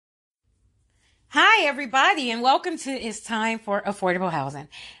Hi, everybody, and welcome to It's Time for Affordable Housing.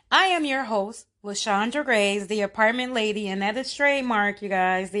 I am your host, LaShondra Graves, the apartment lady, and that is trademark, you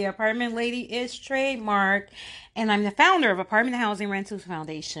guys. The apartment lady is trademark, and I'm the founder of Apartment Housing Rentals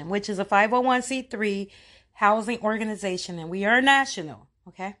Foundation, which is a 501c3 housing organization, and we are national,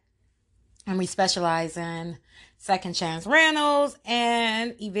 okay? And we specialize in second chance rentals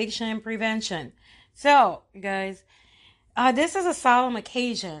and eviction prevention. So, you guys, this is a solemn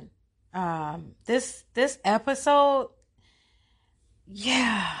occasion. This episode,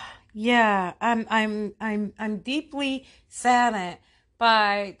 I'm deeply saddened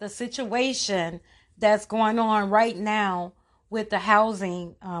by the situation that's going on right now with the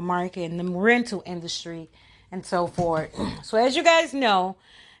housing market and the rental industry and so forth. So as you guys know,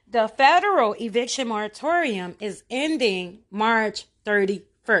 the federal eviction moratorium is ending March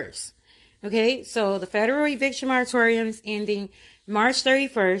 31st. Okay, so the federal eviction moratorium is ending March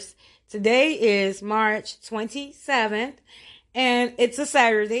 31st. Today is March 27th, and it's a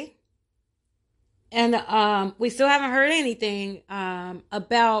Saturday. And we still haven't heard anything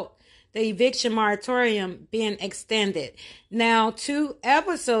about the eviction moratorium being extended. Now, 2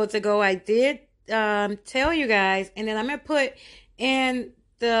 episodes ago, I did tell you guys, and then I'm going to put in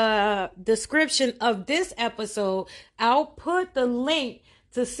the description of this episode, I'll put the link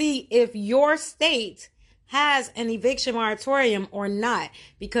to see if your state has an eviction moratorium or not,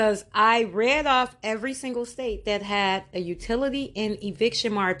 because I read off every single state that had a utility and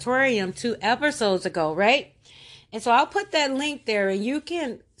eviction moratorium 2 episodes ago, right? And so I'll put that link there, and you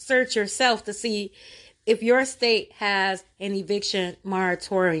can search yourself to see if your state has an eviction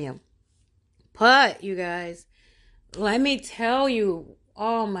moratorium. But you guys, let me tell you,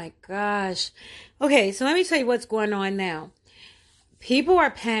 oh my gosh. Okay, so let me tell you what's going on now. People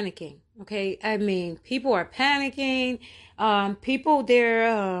are panicking. Okay, I mean, people are panicking. People, they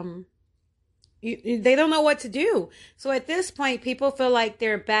don't know what to do. So at this point, people feel like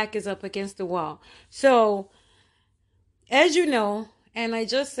their back is up against the wall. So, as you know, and I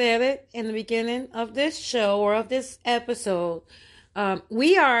just said it in the beginning of this show or of this episode,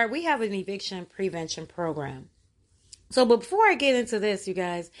 we have an eviction prevention program. So, but before I get into this, you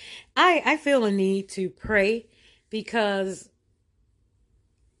guys, I feel a need to pray, because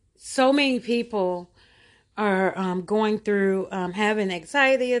so many people are going through having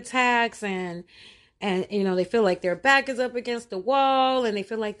anxiety attacks, and you know, they feel like their back is up against the wall, and they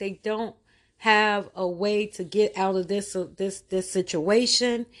feel like they don't have a way to get out of this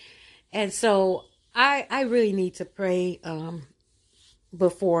situation. And so I really need to pray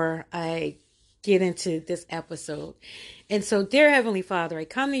before I get into this episode. And so, dear Heavenly Father, I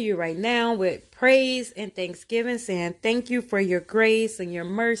come to you right now with praise and thanksgiving, saying thank you for your grace and your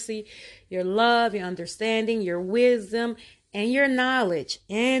mercy, your love, your understanding, your wisdom, and your knowledge,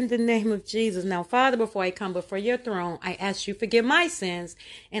 in the name of Jesus. Now, Father, before I come before your throne, I ask you forgive my sins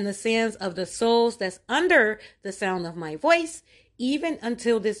and the sins of the souls that's under the sound of my voice, even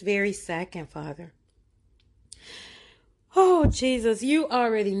until this very second, Father. Oh, Jesus, you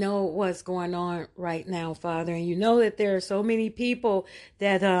already know what's going on right now, Father. And you know that there are so many people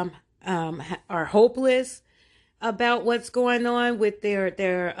that are hopeless about what's going on with their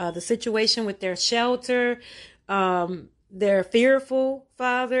the situation with their shelter. They're fearful,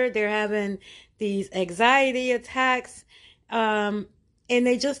 Father. They're having these anxiety attacks, and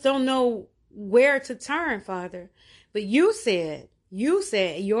they just don't know where to turn, Father. But you said,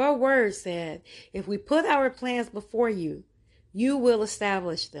 your word said, if we put our plans before you, you will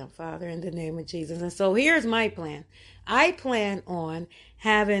establish them, Father, in the name of Jesus. And so here's my plan. I plan on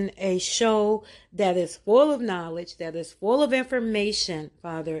having a show that is full of knowledge, that is full of information,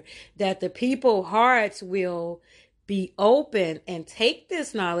 Father, that the people's hearts will be open and take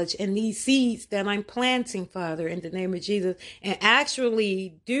this knowledge and these seeds that I'm planting, Father, in the name of Jesus, and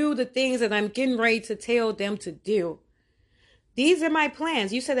actually do the things that I'm getting ready to tell them to do. These are my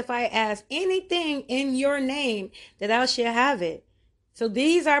plans. You said if I ask anything in your name, that I shall have it. So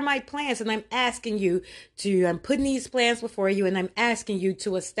these are my plans, and I'm asking you I'm putting these plans before you, and I'm asking you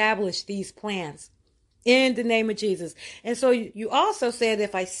to establish these plans in the name of Jesus. And so you also said,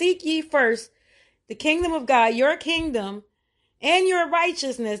 if I seek ye first the kingdom of God, your kingdom and your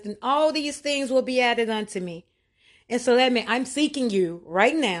righteousness, then all these things will be added unto me. And so that means I'm seeking you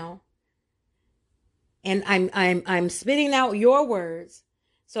right now. And I'm spitting out your words.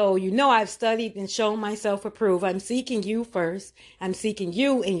 So you know I've studied and shown myself approved. I'm seeking you first. I'm seeking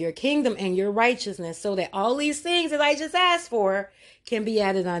you in your kingdom and your righteousness, so that all these things that I just asked for can be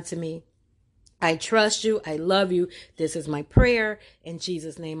added unto me. I trust you. I love you. This is my prayer. In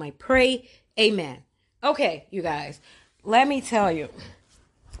Jesus' name I pray. Amen. Okay, you guys, let me tell you.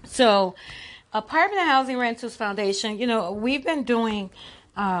 So Apartment Housing Rentals Foundation, we've been doing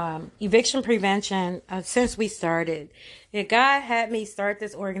eviction prevention since we started. God had me start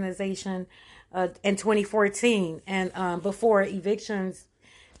this organization in 2014, and before evictions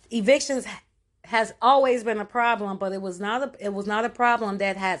has always been a problem, but it was not a problem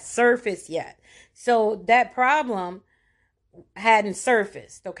that had surfaced yet. So that problem hadn't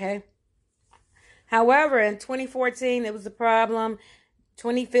surfaced, okay? However, in 2014 it was a problem.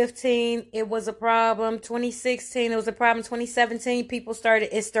 2015 it was a problem. 2016 it was a problem. 2017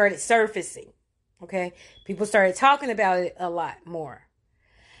 it started surfacing, okay? People started talking about it a lot more.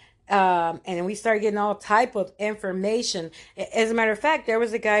 And we started getting all type of information. As a matter of fact, there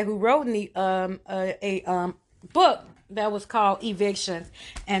was a guy who wrote a book that was called Evictions,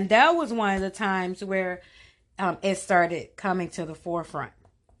 and that was one of the times where it started coming to the forefront.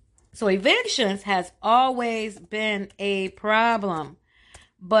 So evictions has always been a problem,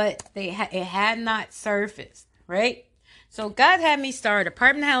 but it had not surfaced, right? So God had me start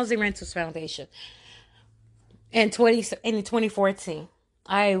Apartment Housing Rentals Foundation in 2014.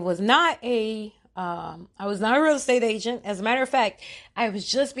 I was not a real estate agent. As a matter of fact, I was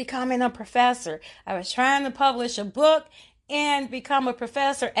just becoming a professor. I was trying to publish a book and become a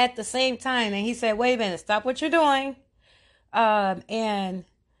professor at the same time. And he said, wait a minute, stop what you're doing, and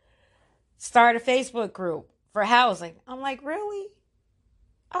start a Facebook group for housing. I'm like, really?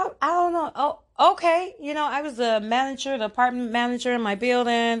 I don't know. Oh, okay. I was the apartment manager in my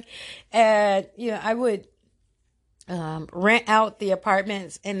building, and, I would rent out the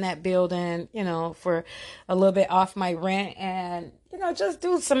apartments in that building, for a little bit off my rent, and, just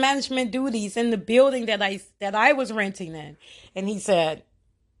do some management duties in the building that I was renting in. And he said,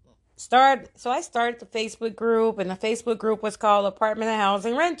 so I started the Facebook group, and the Facebook group was called Apartment and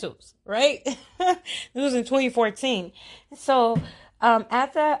Housing Rentals, right? It was in 2014. So,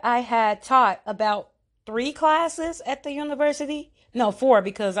 after I had taught about 3 classes at the university, no, 4,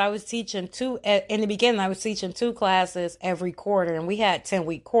 because I was teaching 2 in the beginning. I was teaching 2 classes every quarter, and we had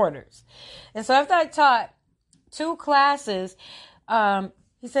 10-week quarters. And so after I taught 2 classes,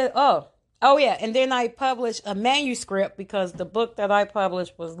 he said, oh yeah. And then I published a manuscript, because the book that I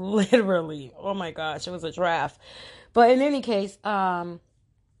published was literally, oh my gosh, it was a draft. But in any case, God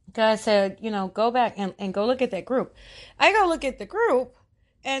said, go back and go look at that group. I go look at the group,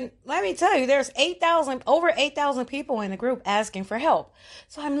 and let me tell you, there's over 8,000 people in the group asking for help.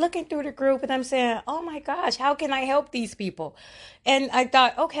 So I'm looking through the group, and I'm saying, oh my gosh, how can I help these people? And I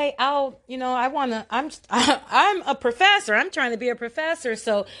thought, okay, I'm a professor. I'm trying to be a professor.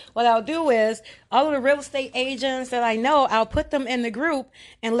 So what I'll do is all of the real estate agents that I know, I'll put them in the group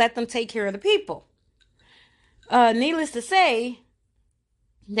and let them take care of the people. Needless to say,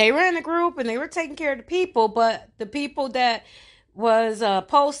 they were in the group and they were taking care of the people, but the people that was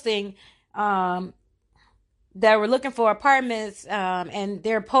posting, that were looking for apartments, and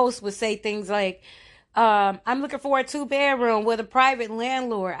their posts would say things like, I'm looking for a 2-bedroom with a private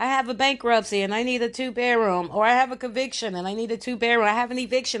landlord. I have a bankruptcy and I need a 2-bedroom. Or I have a conviction and I need a 2-bedroom. I have an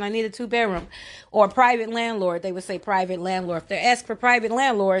eviction, I need a 2-bedroom. Or private landlord. They would say private landlord. If they're asked for private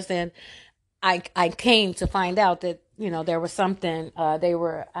landlords, then I came to find out that, there was something, they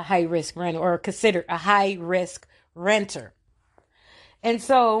were a high risk renter, or considered a high risk renter. And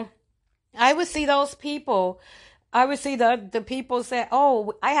so I would see those people. I would see the people say,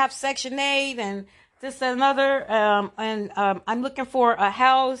 oh, I have Section 8 and this and another, and I'm looking for a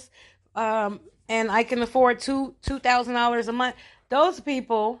house, and I can afford $2,000 a month. Those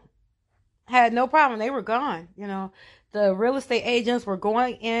people had no problem. They were gone. The real estate agents were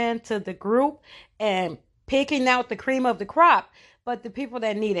going into the group and picking out the cream of the crop. But the people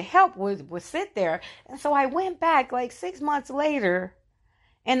that needed help would sit there. And so I went back like 6 months later,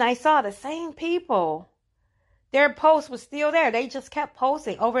 and I saw the same people. Their post was still there. They just kept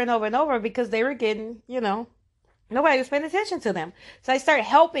posting over and over and over, because they were getting, nobody was paying attention to them. So I started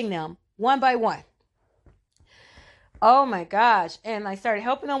helping them one by one. Oh my gosh. And I started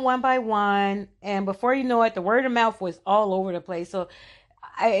helping them one by one. And before you know it, the word of mouth was all over the place. So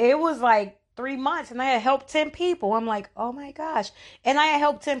it was like 3 months, and I had helped 10 people. I'm like, oh my gosh. And I had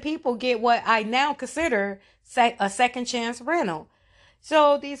helped 10 people get what I now consider a second chance rental.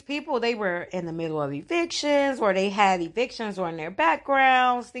 So these people, they were in the middle of evictions, or they had evictions on their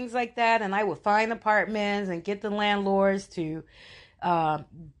backgrounds, things like that. And I would find apartments and get the landlords to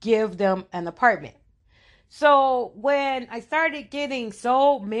give them an apartment. So when I started getting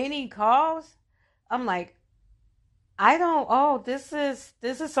so many calls, I'm like, this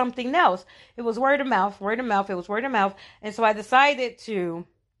is something else. It was word of mouth. It was word of mouth. And so I decided to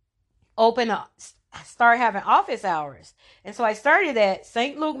start having office hours. And so I started at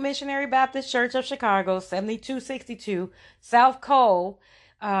St. Luke Missionary Baptist Church of Chicago, 7262 South Cole.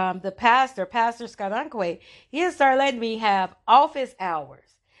 Pastor Scott Unquay, he had started letting me have office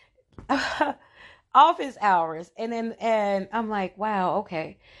hours. Office hours. And I'm like, wow,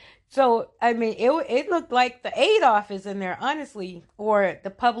 okay. So, I mean, it looked like the aid office in there, honestly, or the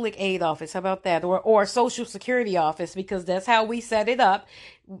public aid office. How about that? Or Social Security office, because that's how we set it up.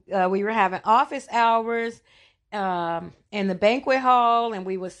 We were having office hours in the banquet hall, and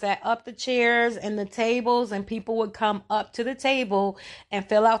we would set up the chairs and the tables, and people would come up to the table and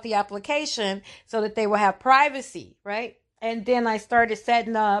fill out the application so that they would have privacy, right? And then I started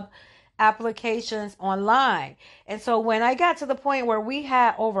setting up applications online. And so when I got to the point where we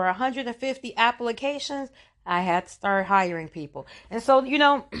had over 150 applications, I had to start hiring people. And so,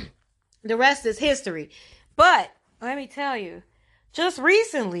 the rest is history. But let me tell you, just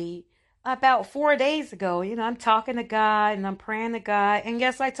recently, about 4 days ago, I'm talking to God and I'm praying to God. And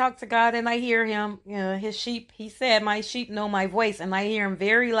yes, I talk to God and I hear him. His sheep, he said, my sheep know my voice, and I hear him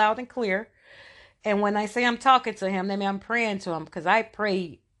very loud and clear. And when I say I'm talking to him, that means I'm praying to him, because I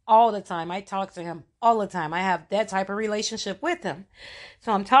pray all the time. I talk to him all the time. I have that type of relationship with him.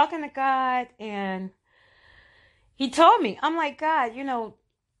 So I'm talking to God, and he told me, I'm like, God,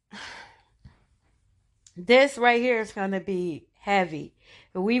 this right here is going to be heavy.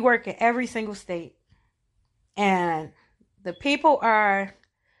 We work in every single state, and the people are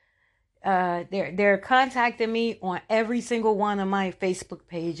they're contacting me on every single one of my Facebook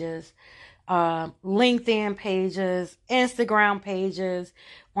pages, LinkedIn pages, Instagram pages,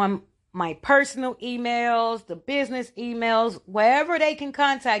 on my personal emails, the business emails, wherever they can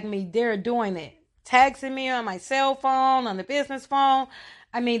contact me, they're doing it. Texting me on my cell phone, on the business phone.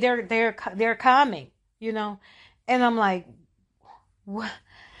 I mean, they're coming, and I'm like,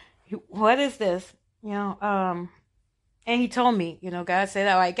 what is this? And he told me, God said,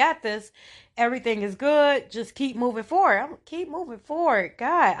 oh, I got this. Everything is good. Just keep moving forward. Keep moving forward.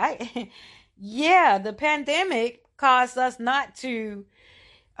 God, yeah, the pandemic caused us not to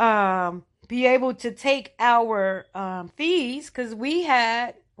be able to take our fees, because we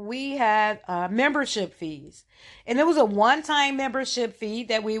had membership fees, and it was a one-time membership fee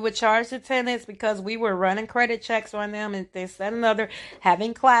that we would charge the tenants, because we were running credit checks on them and this and another,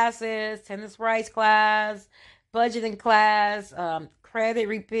 having classes, tenants rights class, budgeting class, credit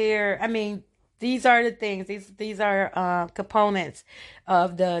repair. I mean, these are the things. These are components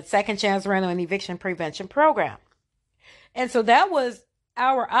of the second chance rental and eviction prevention program. And so that was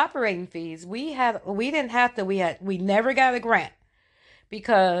our operating fees. We never got a grant,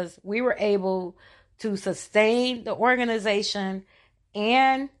 because we were able to sustain the organization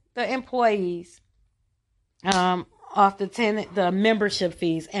and the employees off the membership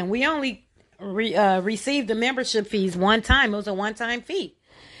fees. And we only received the membership fees one time. It was a one-time fee.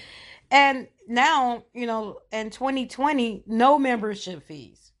 And now, in 2020, no membership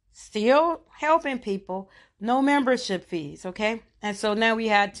fees. Still helping people, no membership fees, okay? And so now we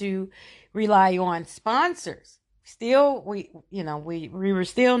had to rely on sponsors. Still, we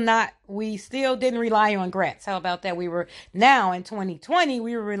still didn't rely on grants. How about that? Now in 2020,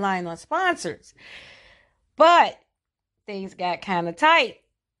 we were relying on sponsors. But things got kind of tight.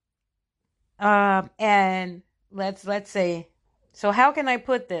 And let's say, so how can I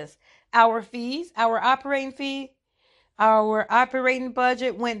put this? Our fees, our operating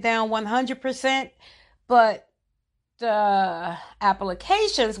budget went down 100%, but the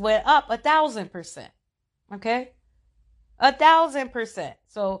applications went up 1,000%. Okay, 1,000%.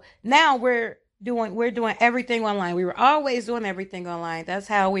 So now we're doing everything online. We were always doing everything online. That's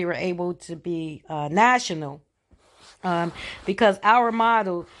how we were able to be national. Because our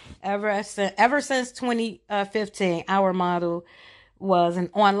model, ever since 2015, our model was an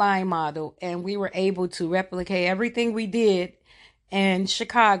online model, and we were able to replicate everything we did in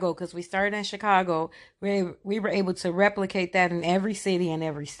Chicago, because we started in Chicago. We were able to replicate that in every city and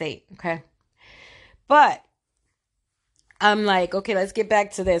every state. Okay, but I'm like, okay, let's get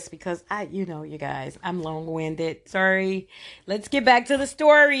back to this, because you guys, I'm long-winded. Sorry. Let's get back to the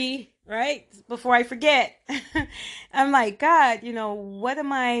story, right? Before I forget. I'm like, God, what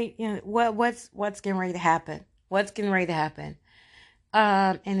am I, what's getting ready to happen? What's getting ready to happen?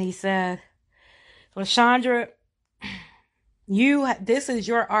 And he said, well, Chandra, this is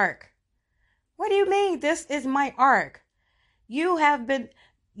your arc. What do you mean? This is my arc. Your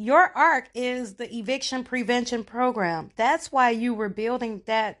arc is the eviction prevention program. That's why you were building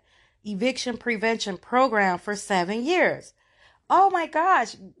that eviction prevention program for 7 years. Oh my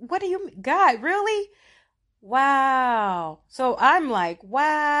gosh. What do you mean? God, really? Wow. So I'm like,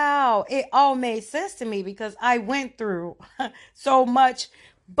 wow, it all made sense to me because I went through so much.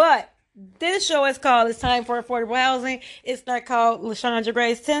 But this show is called It's Time for Affordable Housing. It's not called LaShondra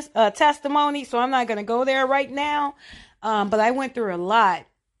Gray's testimony. So I'm not going to go there right now. But I went through a lot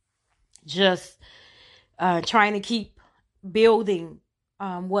just trying to keep building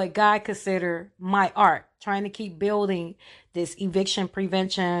what God considered my art, trying to keep building this eviction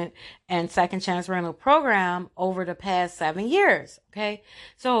prevention and second chance rental program over the past 7 years. Okay.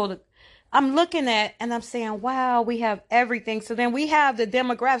 So I'm looking at and I'm saying, wow, we have everything. So then we have the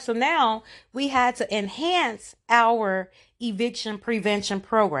demographics. So now we had to enhance our eviction prevention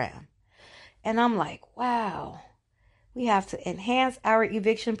program. And I'm like, wow, we have to enhance our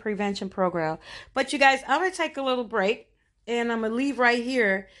eviction prevention program. But you guys, I'm going to take a little break and I'm going to leave right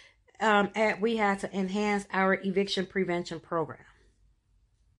here at we had to enhance our eviction prevention program.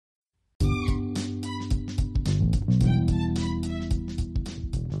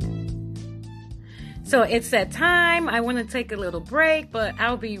 So it's that time. I want to take a little break, but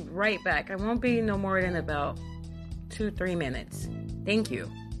I'll be right back. I won't be no more than about 2-3 minutes. Thank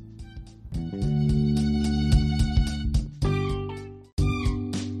you.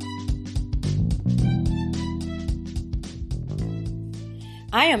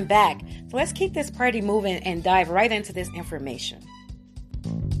 I am back. So let's keep this party moving and dive right into this information.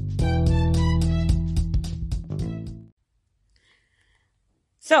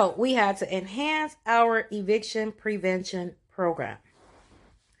 So we had to enhance our eviction prevention program.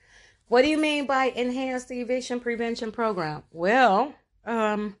 What do you mean by enhance the eviction prevention program? Well,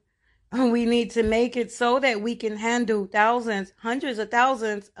 we need to make it so that we can handle thousands, hundreds of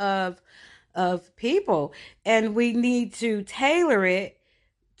thousands of people, and we need to tailor it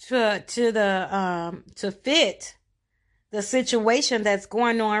to fit the situation that's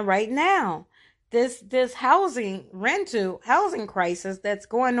going on right now. This housing crisis that's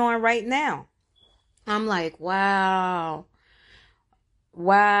going on right now. I'm like, wow.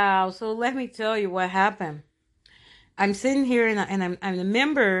 So let me tell you what happened. I'm sitting here and I'm a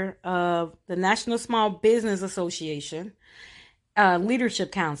member of the National Small Business Association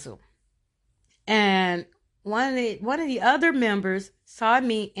Leadership Council, and one of the other members saw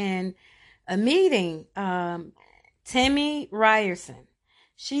me in a meeting. Tammy Ryerson.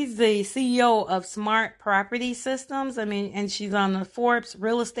 She's the CEO of Smart Property Systems. And she's on the Forbes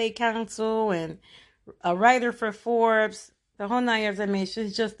Real Estate Council and a writer for Forbes, the whole 9 years.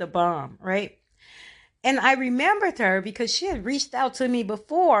 She's just a bomb, right? And I remembered her because she had reached out to me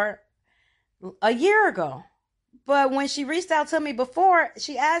before a year ago. But when she reached out to me before,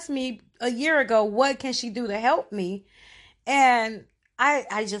 she asked me a year ago, what can she do to help me? And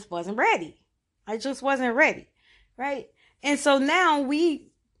I just wasn't ready. Right? And so now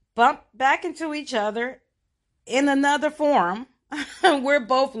we bump back into each other in another forum. We're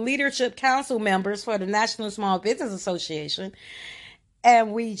both leadership council members for the National Small Business Association.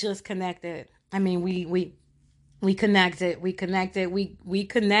 And we just connected. We connected. We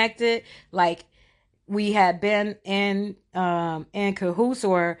connected like we had been in cahoots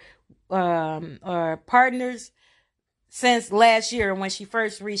or partners since last year when she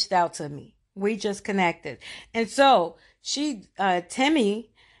first reached out to me. We just connected. And so Timmy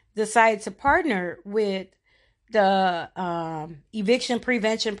decided to partner with the eviction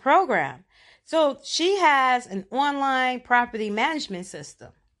prevention program. So she has an online property management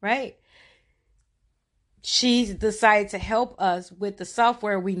system, right? She decided to help us with the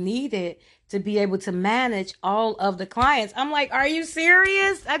software we needed to be able to manage all of the clients. I'm like, are you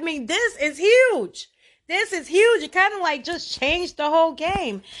serious? This is huge. It kind of like just changed the whole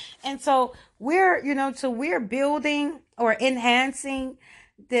game. And so we're building or enhancing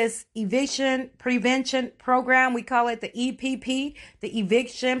this eviction prevention program. We call it the EPP, the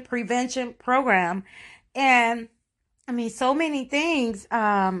Eviction Prevention Program. And so many things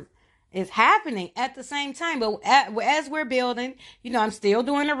is happening at the same time. But as we're building, I'm still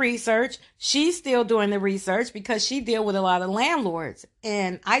doing the research. She's still doing the research because she deals with a lot of landlords.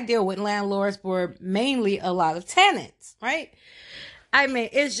 And I deal with landlords for mainly a lot of tenants, right?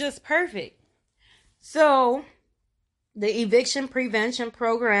 It's just perfect. So the eviction prevention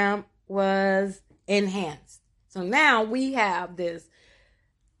program was enhanced. So now we have this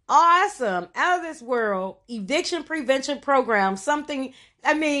awesome, out of this world eviction prevention program.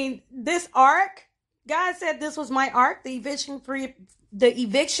 This arc, God said this was my arc. The eviction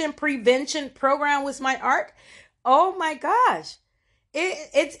prevention program was my arc. Oh my gosh.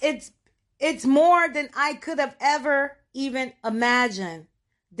 It's more than I could have ever even imagined.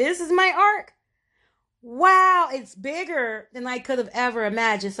 This is my arc. Wow, it's bigger than I could have ever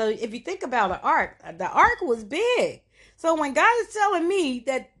imagined. So if you think about the ark was big. So when God is telling me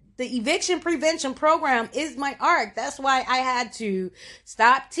that the eviction prevention program is my ark, that's why I had to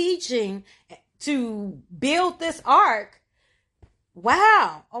stop teaching to build this ark.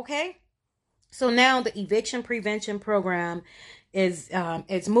 Wow. Okay. So now the eviction prevention program is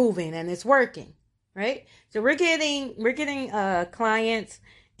it's moving and it's working, right? So we're getting clients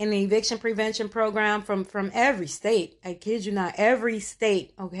in the eviction prevention program from every state. I kid you not, every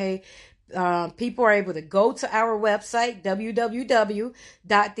state. Okay. People are able to go to our website,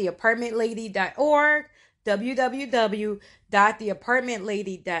 www.theapartmentlady.org,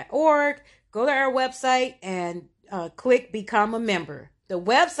 www.theapartmentlady.org. Go to our website and click become a member. The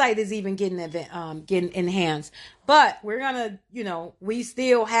website is even getting enhanced, but we're gonna, we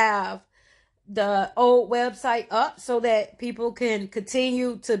still have the old website up so that people can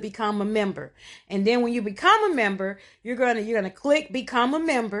continue to become a member. And then when you become a member, you're gonna click become a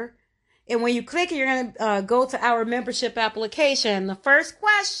member. And when you click it, you're going to go to our membership application. The first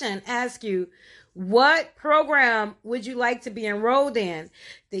question asks you, what program would you like to be enrolled in?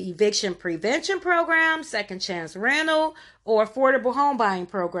 The eviction prevention program, second chance rental, or affordable home buying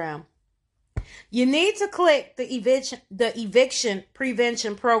program? You need to click the eviction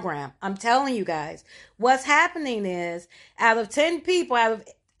prevention program. I'm telling you guys, what's happening is out of 10 people, out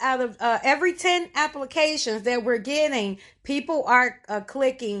of every 10 applications that we're getting, people are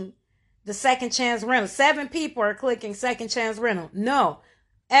clicking the second chance rental. 7 people are clicking second chance rental. No,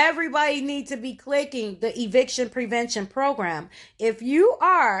 everybody needs to be clicking the eviction prevention program. If you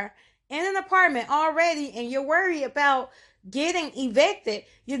are in an apartment already and you're worried about getting evicted,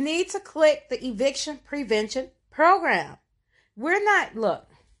 you need to click the eviction prevention program. Look,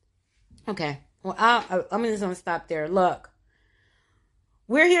 okay, well, I'm just going to stop there. Look,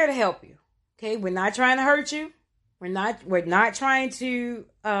 we're here to help you. Okay, we're not trying to hurt you. We're not trying to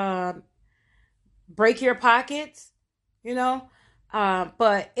break your pockets,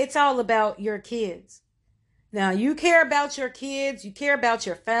 but it's all about your kids. Now, you care about your kids, you care about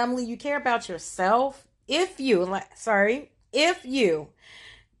your family, you care about yourself. You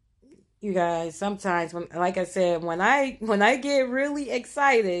guys, sometimes like I said, when I get really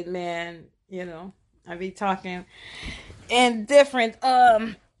excited, man, I be talking in different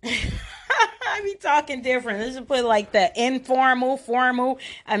I be talking different. Let's just put it like that. Informal, formal.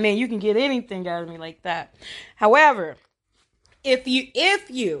 I mean, you can get anything out of me like that. However, if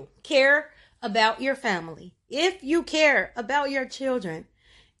you care about your family, if you care about your children,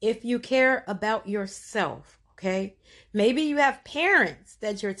 if you care about yourself, okay? Maybe you have parents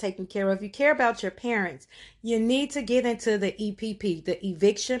that you're taking care of. You care about your parents. You need to get into the EPP, the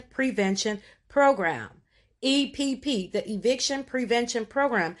Eviction Prevention Program. EPP, the Eviction Prevention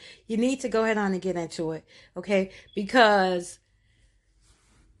Program. You need to go ahead on and get into it, okay? Because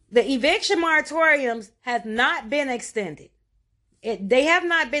the eviction moratoriums have not been extended. They have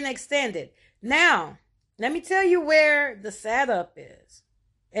not been extended. Now, let me tell you where the setup is.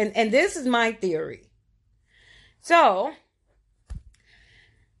 And this is my theory. So,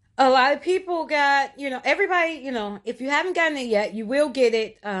 a lot of people got, everybody, if you haven't gotten it yet, you will get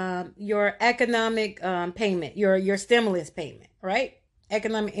it, your economic payment, your stimulus payment, right?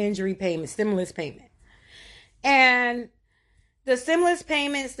 Economic injury payment, stimulus payment. And the stimulus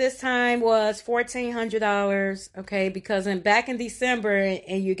payments this time was $1,400, okay? Because back in December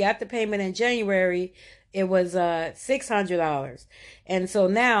and you got the payment in January, it was $600. And so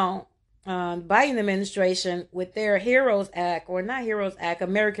now, Biden administration with their HEROES Act, or not HEROES Act,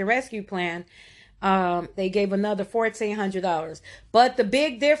 American Rescue Plan, they gave another $1,400. But the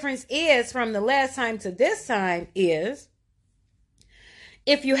big difference is from the last time to this time is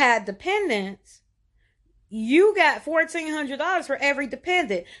if you had dependents, you got $1,400 for every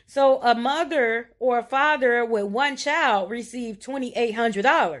dependent. So a mother or a father with one child received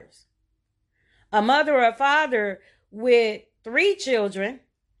 $2,800. A mother or a father with 3 children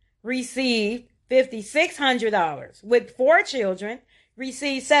received $5,600. With 4 children,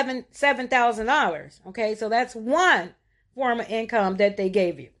 received $7,000. Okay, so that's one form of income that they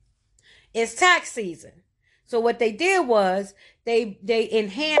gave you. It's tax season, so what they did was they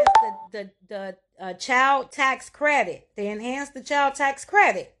enhanced the child tax credit. They enhanced the child tax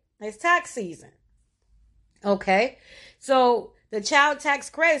credit. It's tax season. Okay, so the child tax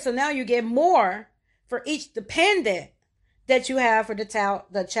credit. So now you get more for each dependent that you have for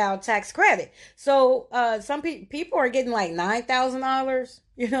the child tax credit. So some people are getting like $9,000,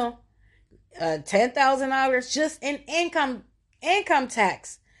 $10,000 just in income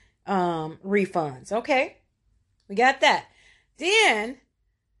tax refunds. Okay, we got that. Then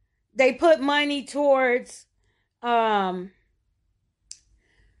they put money towards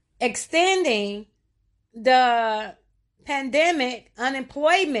extending the pandemic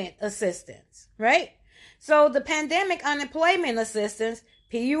unemployment assistance, right? So the pandemic unemployment assistance,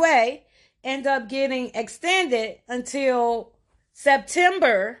 PUA, end up getting extended until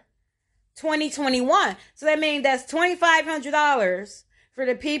September 2021. So that means that's $2,500 for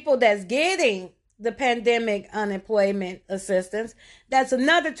the people that's getting the pandemic unemployment assistance. That's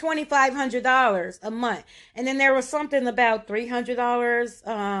another $2,500 a month. And then there was something about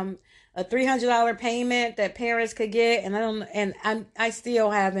 $300, a $300 payment that parents could get. And I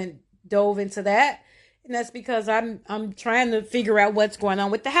still haven't dove into that. And that's because I'm trying to figure out what's going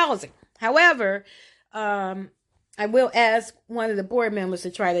on with the housing. However, I will ask one of the board members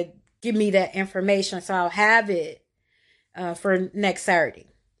to try to give me that information, so I'll have it for next Saturday.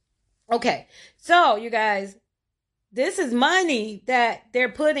 Okay, so you guys, this is money that they're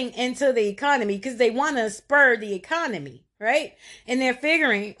putting into the economy because they want to spur the economy, right? And they're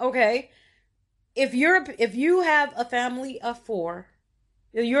figuring, okay, if you have a family of four,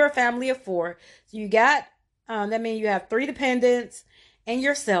 you're a family of four, so you got that means you have 3 dependents and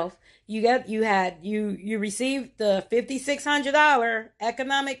yourself. You received the $5,600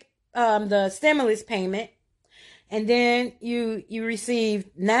 economic the stimulus payment, and then you received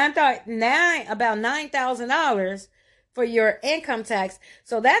about $9,000 for your income tax.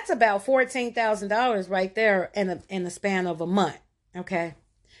 So that's about $14,000 right there in the span of a month. Okay,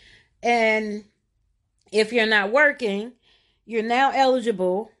 and if you're not working, you're now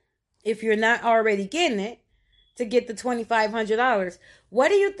eligible, if you're not already getting it, to get the $2,500. What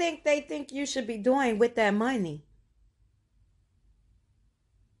do you think they think you should be doing with that money?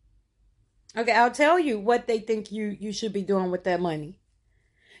 Okay, I'll tell you what they think you should be doing with that money.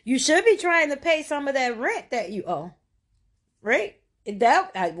 You should be trying to pay some of that rent that you owe, right?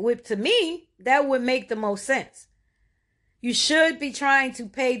 To me, that would make the most sense. You should be trying to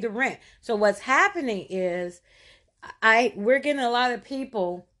pay the rent. So what's happening is we're getting a lot of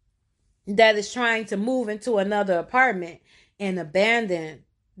people that is trying to move into another apartment and abandon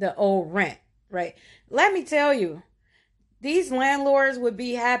the old rent, right? Let me tell you, these landlords would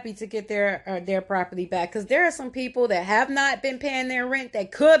be happy to get their property back, because there are some people that have not been paying their rent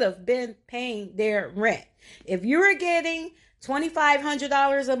that could have been paying their rent. If you were getting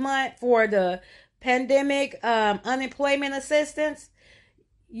 $2,500 a month for the pandemic unemployment assistance,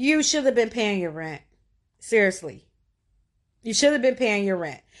 you should have been paying your rent. Seriously. You should have been paying your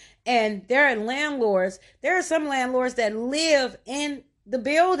rent. And there are some landlords that live in the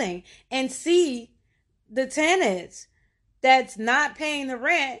building and see the tenants that's not paying the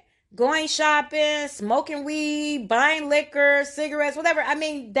rent, going shopping, smoking weed, buying liquor, cigarettes, whatever. I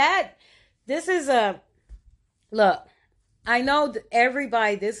mean, look, I know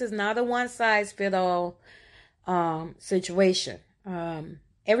everybody, this is not a one size fit all situation.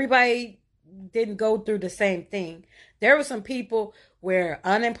 Everybody didn't go through the same thing. There were some people where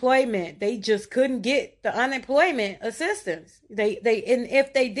unemployment, they just couldn't get the unemployment assistance. And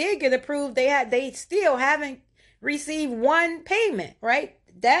if they did get approved, they still haven't received one payment, right?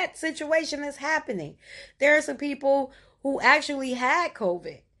 That situation is happening. There are some people who actually had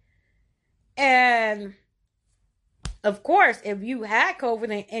COVID. And of course, if you had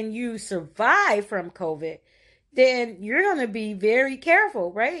COVID and you survived from COVID, then you're going to be very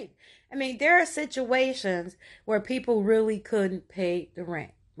careful, right? I mean, there are situations where people really couldn't pay the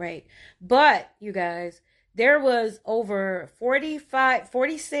rent, right? But, you guys, there was over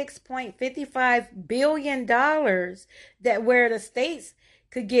 $46.55 billion that where the states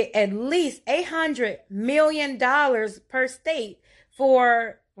could get at least $800 million per state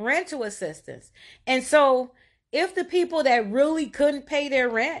for rental assistance. And so if the people that really couldn't pay their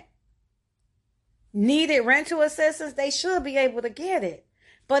rent needed rental assistance, they should be able to get it.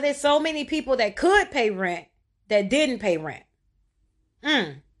 But there's so many people that could pay rent that didn't pay rent.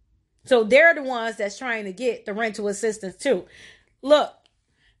 So they're the ones that's trying to get the rental assistance too. Look,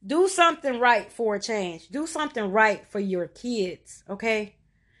 do something right for a change. Do something right for your kids, okay?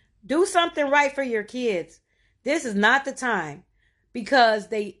 Do something right for your kids. This is not the time, because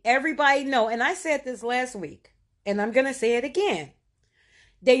everybody know, and I said this last week, and I'm going to say it again.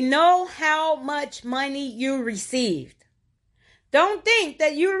 They know how much money you received. Don't think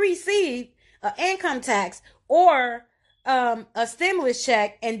that you received an income tax or a stimulus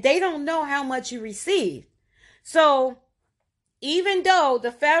check and they don't know how much you received. So even though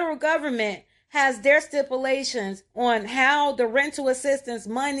the federal government has their stipulations on how the rental assistance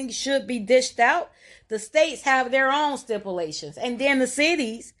money should be dished out, the states have their own stipulations. And then the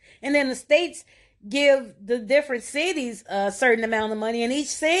cities and then the states give the different cities a certain amount of money. In each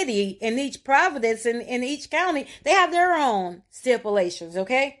city, in each province, in each county, they have their own stipulations,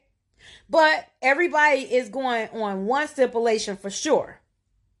 okay? But everybody is going on one stipulation for sure.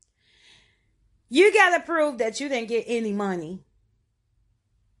 You got to prove that you didn't get any money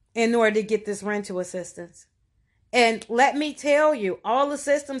in order to get this rental assistance. And let me tell you, all the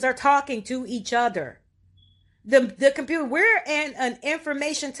systems are talking to each other. The computer, we're in an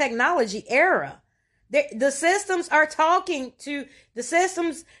information technology era. The systems are talking to the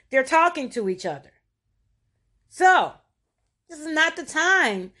systems, they're talking to each other. So, this is not the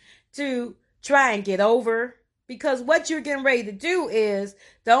time to try and get over, because what you're getting ready to do is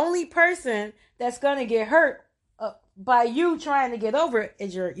the only person that's going to get hurt by you trying to get over it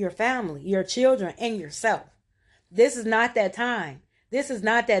is your family, your children, and yourself. This is not that time. This is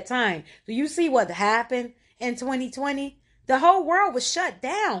not that time. Do you see what happened in 2020? The whole world was shut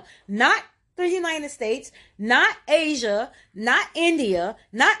down. Not the United States, not Asia, not India,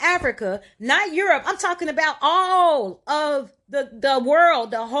 not Africa, not Europe. I'm talking about all of the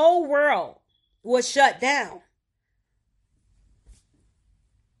world. The whole world was shut down.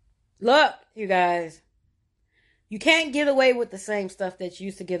 Look, you guys, you can't get away with the same stuff that you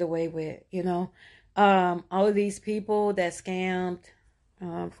used to get away with, you know. All of these people that scammed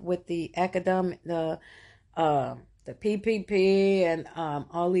with the academic, the PPP and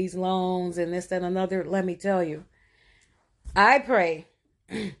all these loans and this, that, and another. Let me tell you, I pray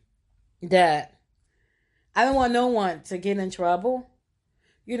that I don't want no one to get in trouble,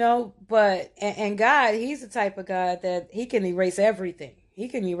 you know, but, and God, he's the type of God that he can erase everything. He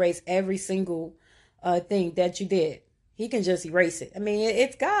can erase every single thing that you did. He can just erase it. I mean,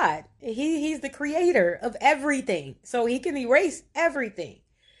 it's God. He's the creator of everything. So he can erase everything.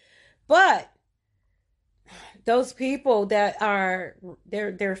 But those people that are,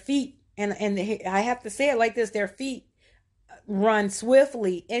 their feet, and I have to say it like this, their feet run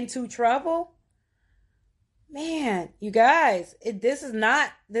swiftly into trouble. Man, you guys, this is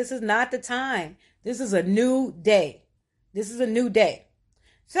not the time. This is a new day. This is a new day.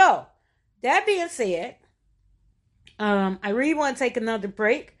 So, that being said, I really want to take another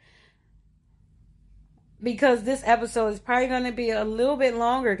break because this episode is probably going to be a little bit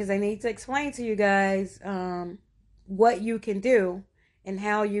longer because I need to explain to you guys what you can do and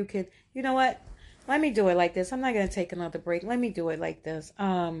how you can, you know what? Let me do it like this. I'm not going to take another break. Let me do it like this.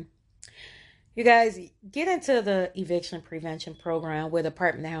 You guys, get into the eviction prevention program with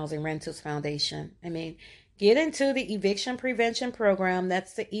Apartment Housing Rentals Foundation. I mean, get into the eviction prevention program.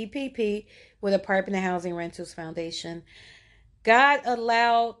 That's the EPP with Apartment Housing Rentals Foundation. God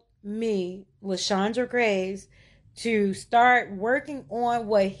allowed me with Chandra Graves to start working on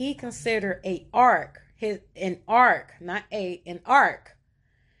what he considered an arc. An arc.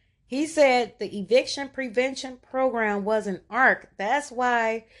 He said the eviction prevention program was an arc. That's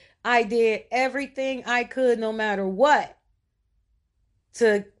why I did everything I could, no matter what,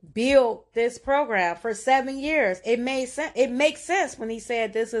 to build this program for 7 years. It made sense. It makes sense when he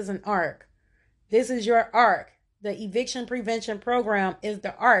said this is an arc. This is your arc. The eviction prevention program is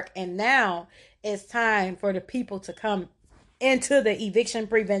the arc. And now it's time for the people to come into the eviction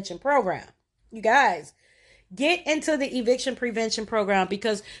prevention program. You guys, get into the eviction prevention program,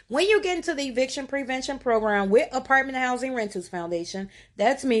 because when you get into the eviction prevention program with Apartment Housing Rentals Foundation,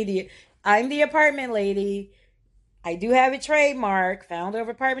 that's me. I'm the apartment lady. I do have a trademark, founder of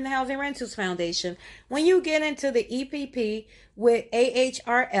Apartment Housing Rentals Foundation. When you get into the EPP with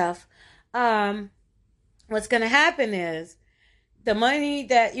AHRF, what's going to happen is the money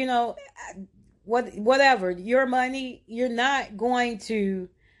that, you know, whatever, your money, you're not going to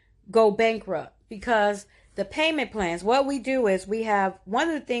go bankrupt, because the payment plans, what we do is we have, one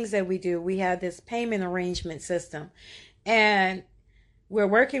of the things that we do, we have this payment arrangement system, and we're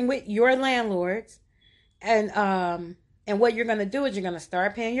working with your landlords, and what you're going to do is you're going to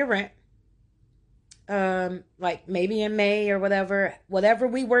start paying your rent, like maybe in May or whatever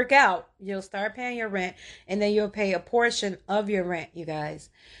we work out, you'll start paying your rent, and then you'll pay a portion of your rent, you guys.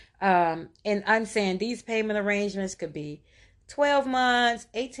 And I'm saying these payment arrangements could be 12 months,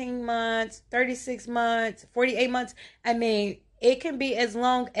 18 months, 36 months, 48 months. I mean, it can be as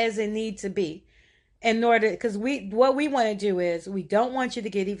long as it needs to be, in order, because what we want to do is we don't want you to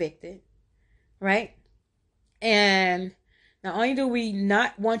get evicted, right? And not only do we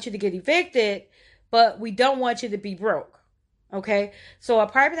not want you to get evicted, but we don't want you to be broke. Okay. So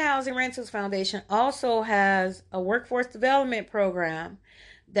Apartment Housing Rentals Foundation also has a workforce development program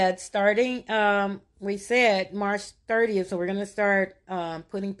that's starting, we said March 30th. So we're going to start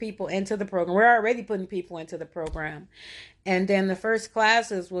putting people into the program. We're already putting people into the program. And then the first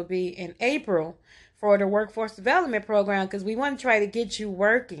classes will be in April for the workforce development program, because we want to try to get you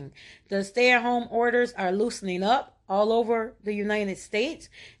working. The stay-at-home orders are loosening up all over the United States,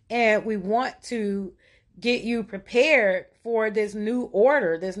 and we want to get you prepared for this new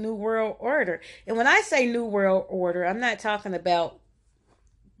order, this new world order. And when I say new world order, I'm not talking about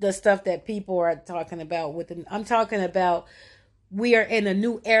the stuff that people are talking about I'm talking about, we are in a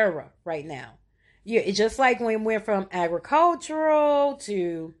new era right now. It's just like when we went from agricultural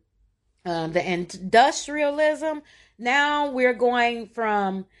to the industrialism. Now we're going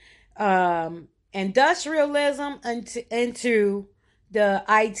from industrialism into the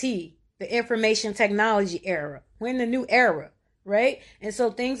IT, the information technology era. We're in the new era, right? And so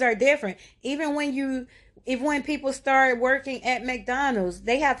things are different. Even when people start working at McDonald's,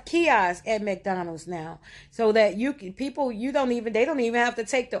 they have kiosks at McDonald's now, so that they don't even have to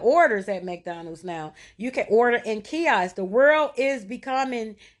take the orders at McDonald's now. You can order in kiosks. The world is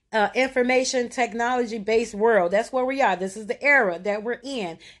becoming information technology based world. That's where we are. This is the era that we're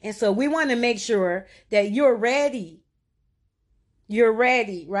in. And so we want to make sure that you're ready. You're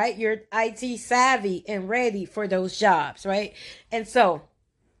ready, right? You're IT savvy and ready for those jobs, right? And so,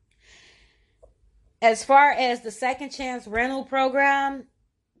 as far as the second chance rental program,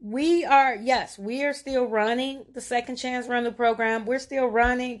 we are still running the second chance rental program. We're still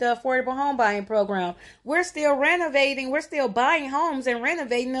running the affordable home buying program. We're still renovating. We're still buying homes and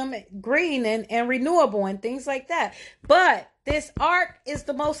renovating them green and renewable and things like that. But this ARC is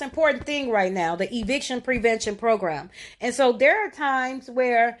the most important thing right now, the eviction prevention program. And so there are times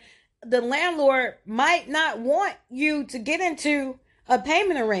where the landlord might not want you to get into a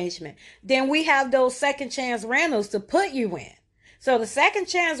payment arrangement. Then we have those second chance rentals to put you in. So the second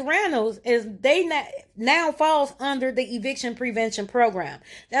chance rentals now falls under the eviction prevention program.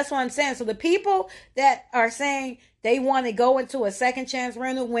 That's what I'm saying. So the people that are saying they want to go into a second chance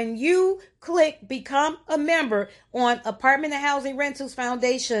rental, when you click become a member on Apartment and Housing Rentals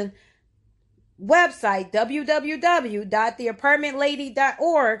Foundation website,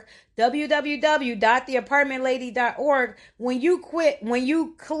 www.theapartmentlady.org, www.theapartmentlady.org, when you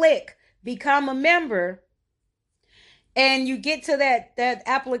click become a member, and you get to that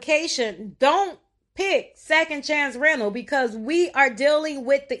application, don't pick second chance rental, because we are dealing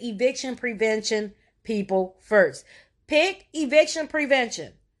with the eviction prevention people first. Pick eviction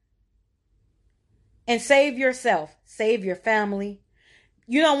prevention and save yourself, save your family.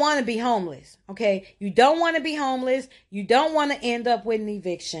 You don't want to be homeless, okay? You don't want to be homeless. You don't want to end up with an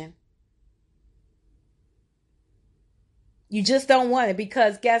eviction. You just don't want it,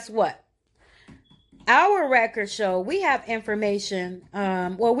 because guess what? Our records show, we have information.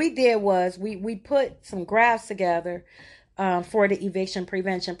 What we did was we put some graphs together for the eviction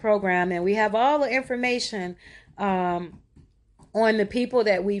prevention program, and we have all the information on the people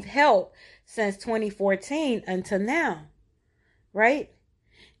that we've helped since 2014 until now, right?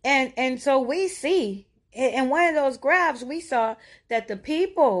 And so we see in one of those graphs, we saw that the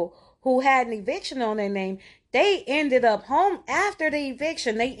people who had an eviction on their name, they ended up home after the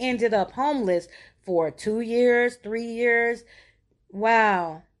eviction. They ended up homeless for 2 years, 3 years.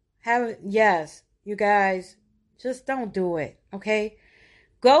 Wow. Yes, you guys, just don't do it, okay?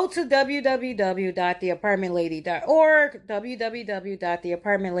 Go to www.theapartmentlady.org,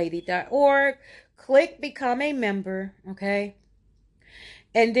 www.theapartmentlady.org, click become a member, okay?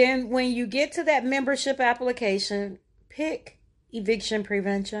 And then when you get to that membership application, pick eviction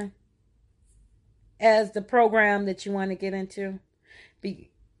prevention as the program that you want to get into.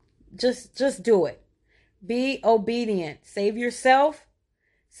 Just do it. Be obedient. Save yourself,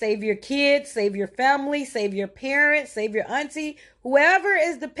 save your kids, save your family, save your parents, save your auntie, whoever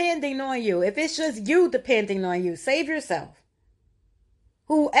is depending on you. If it's just you depending on you, save yourself.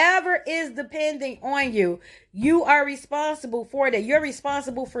 Whoever is depending on you, you are responsible for that. You're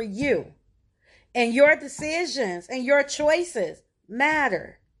responsible for you. And your decisions and your choices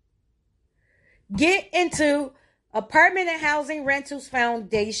matter. Get into Apartment and Housing Rentals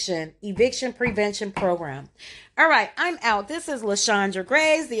Foundation Eviction Prevention Program. All right, I'm out. This is LaShondra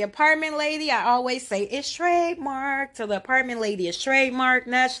Graves, the Apartment Lady. I always say it's trademarked. So the Apartment Lady is trademarked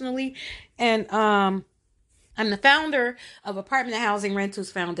nationally. And I'm the founder of Apartment and Housing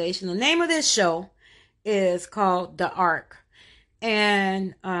Rentals Foundation. The name of this show is called The Arc.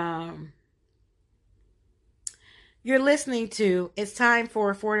 And you're listening to It's Time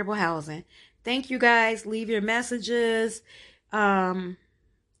for Affordable Housing. Thank you guys. Leave your messages. And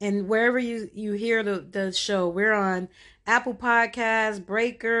wherever you hear the show, we're on Apple Podcasts,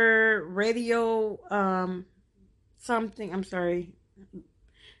 Breaker, Radio, something. I'm sorry.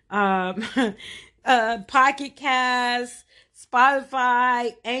 Um, Pocket Cast,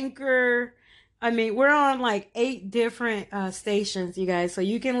 Spotify, Anchor. I mean, we're on like 8 different stations, you guys. So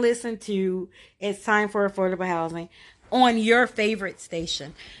you can listen to It's Time for Affordable Housing on your favorite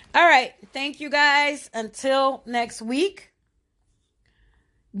station. All right. Thank you guys. Until next week.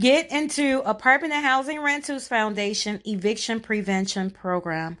 Get into Apartment and Housing Rentals Foundation Eviction Prevention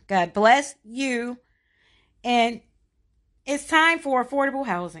Program. God bless you. And it's time for affordable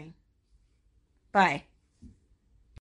housing. Bye.